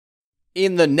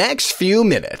In the next few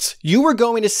minutes, you are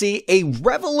going to see a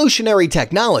revolutionary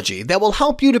technology that will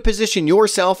help you to position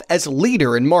yourself as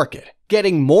leader in market,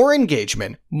 getting more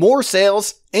engagement, more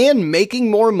sales, and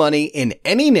making more money in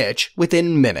any niche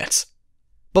within minutes.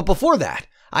 But before that,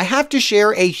 I have to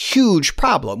share a huge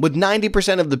problem with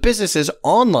 90% of the businesses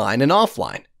online and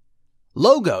offline.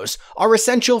 Logos are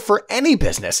essential for any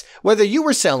business, whether you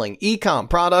are selling e-com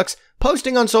products,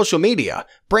 posting on social media,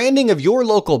 branding of your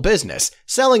local business,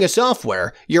 selling a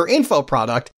software, your info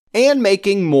product, and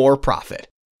making more profit.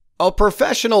 A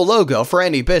professional logo for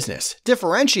any business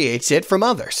differentiates it from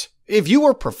others, if you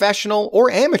are professional or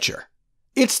amateur.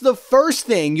 It's the first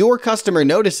thing your customer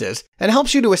notices and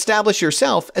helps you to establish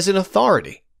yourself as an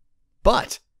authority.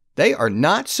 But they are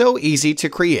not so easy to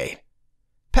create.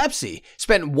 Pepsi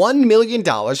spent $1 million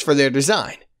for their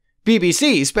design.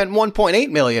 BBC spent $1.8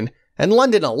 million, and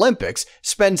London Olympics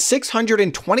spent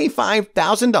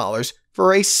 $625,000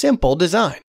 for a simple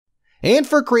design. And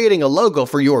for creating a logo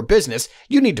for your business,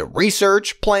 you need to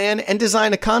research, plan, and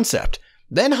design a concept,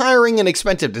 then hiring an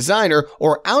expensive designer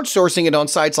or outsourcing it on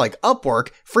sites like Upwork,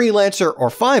 Freelancer, or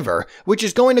Fiverr, which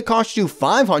is going to cost you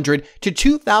 $500 to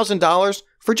 $2,000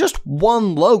 for just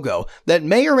one logo that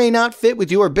may or may not fit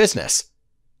with your business.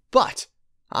 But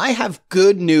I have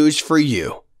good news for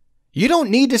you. You don't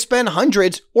need to spend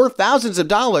hundreds or thousands of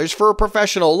dollars for a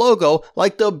professional logo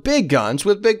like the big guns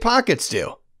with big pockets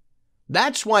do.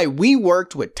 That's why we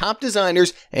worked with top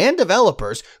designers and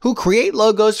developers who create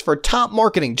logos for top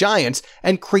marketing giants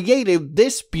and created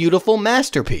this beautiful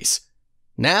masterpiece.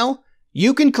 Now,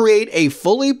 you can create a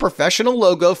fully professional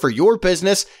logo for your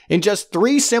business in just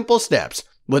 3 simple steps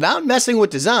without messing with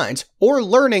designs or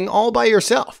learning all by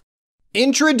yourself.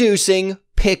 Introducing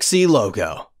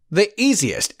Pixielogo, the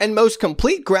easiest and most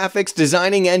complete graphics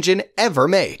designing engine ever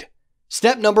made.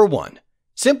 Step number 1.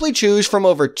 Simply choose from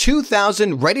over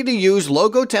 2,000 ready-to-use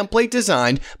logo template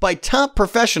designed by top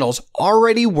professionals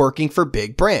already working for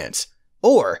big brands.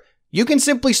 Or you can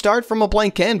simply start from a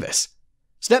blank canvas.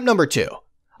 Step number 2.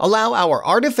 Allow our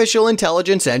artificial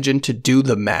intelligence engine to do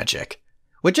the magic.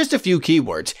 With just a few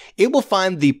keywords, it will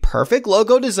find the perfect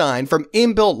logo design from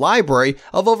inbuilt library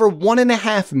of over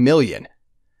 1.5 million.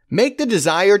 Make the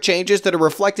desired changes that are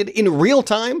reflected in real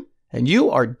time, and you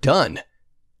are done.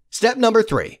 Step number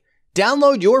 3.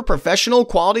 Download your professional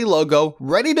quality logo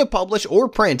ready to publish or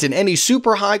print in any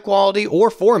super high quality or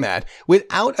format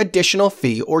without additional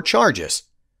fee or charges.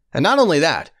 And not only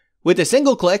that, with a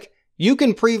single click, you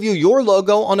can preview your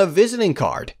logo on a visiting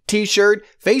card, t-shirt,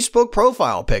 Facebook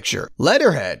profile picture,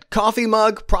 letterhead, coffee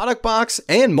mug, product box,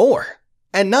 and more.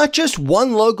 And not just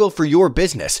one logo for your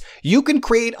business. You can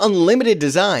create unlimited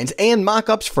designs and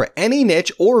mockups for any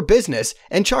niche or business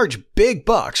and charge big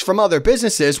bucks from other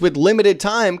businesses with limited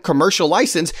time commercial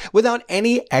license without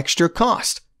any extra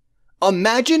cost.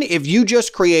 Imagine if you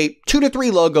just create 2 to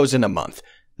 3 logos in a month.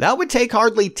 That would take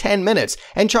hardly 10 minutes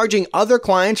and charging other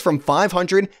clients from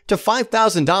 $500 to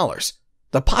 $5,000.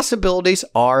 The possibilities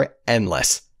are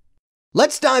endless.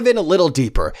 Let's dive in a little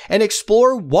deeper and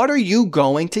explore what are you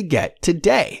going to get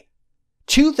today.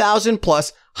 2,000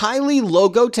 plus highly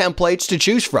logo templates to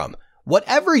choose from.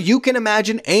 Whatever you can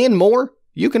imagine and more,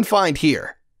 you can find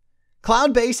here.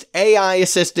 Cloud-based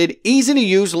AI-assisted,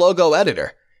 easy-to-use logo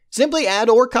editor. Simply add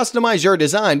or customize your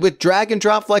design with drag and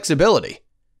drop flexibility.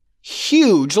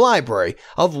 Huge library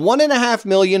of 1.5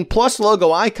 million plus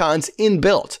logo icons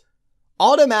inbuilt.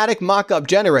 Automatic mockup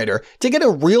generator to get a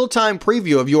real-time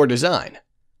preview of your design.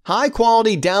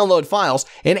 High-quality download files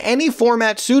in any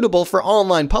format suitable for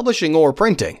online publishing or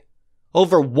printing.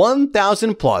 Over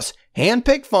 1,000 plus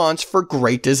hand-picked fonts for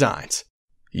great designs.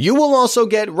 You will also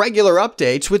get regular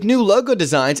updates with new logo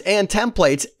designs and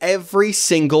templates every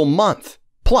single month.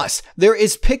 Plus, there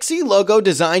is Pixielogo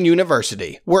Design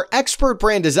University, where expert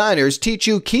brand designers teach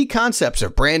you key concepts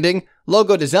of branding,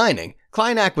 logo designing,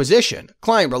 client acquisition,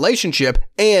 client relationship,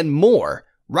 and more,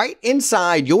 right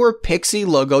inside your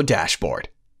Pixielogo dashboard.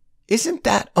 Isn't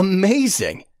that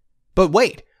amazing? But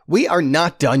wait, we are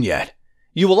not done yet.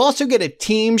 You will also get a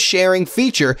team sharing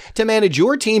feature to manage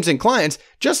your teams and clients,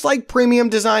 just like premium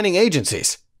designing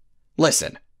agencies.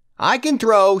 Listen, I can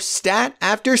throw stat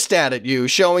after stat at you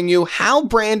showing you how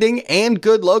branding and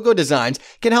good logo designs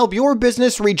can help your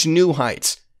business reach new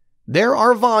heights. There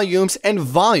are volumes and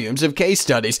volumes of case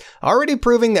studies already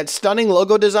proving that stunning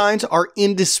logo designs are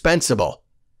indispensable.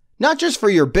 Not just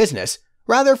for your business,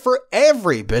 rather for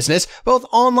every business, both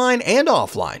online and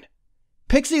offline.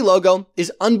 Pixielogo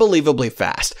is unbelievably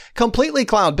fast, completely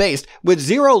cloud-based with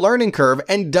zero learning curve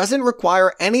and doesn't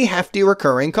require any hefty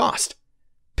recurring cost.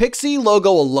 Pixielogo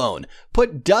alone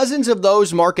put dozens of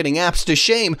those marketing apps to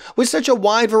shame with such a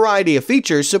wide variety of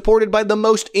features supported by the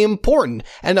most important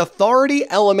and authority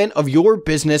element of your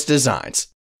business designs.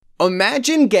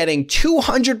 Imagine getting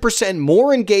 200%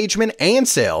 more engagement and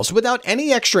sales without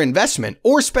any extra investment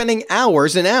or spending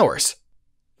hours and hours.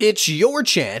 It's your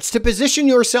chance to position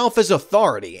yourself as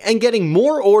authority and getting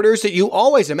more orders that you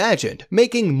always imagined,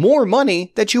 making more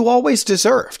money that you always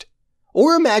deserved.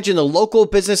 Or imagine the local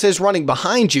businesses running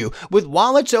behind you with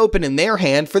wallets open in their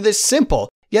hand for this simple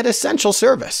yet essential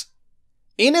service.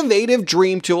 Innovative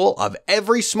dream tool of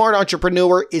every smart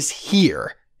entrepreneur is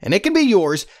here, and it can be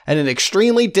yours at an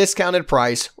extremely discounted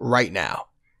price right now.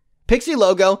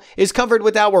 Pixielogo is covered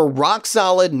with our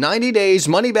rock-solid 90 days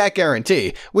money-back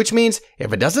guarantee, which means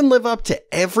if it doesn't live up to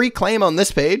every claim on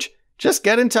this page, just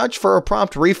get in touch for a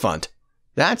prompt refund.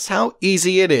 That's how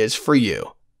easy it is for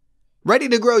you. Ready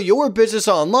to grow your business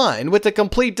online with the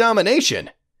complete domination?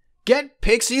 Get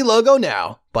Pixielogo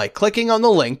now by clicking on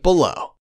the link below.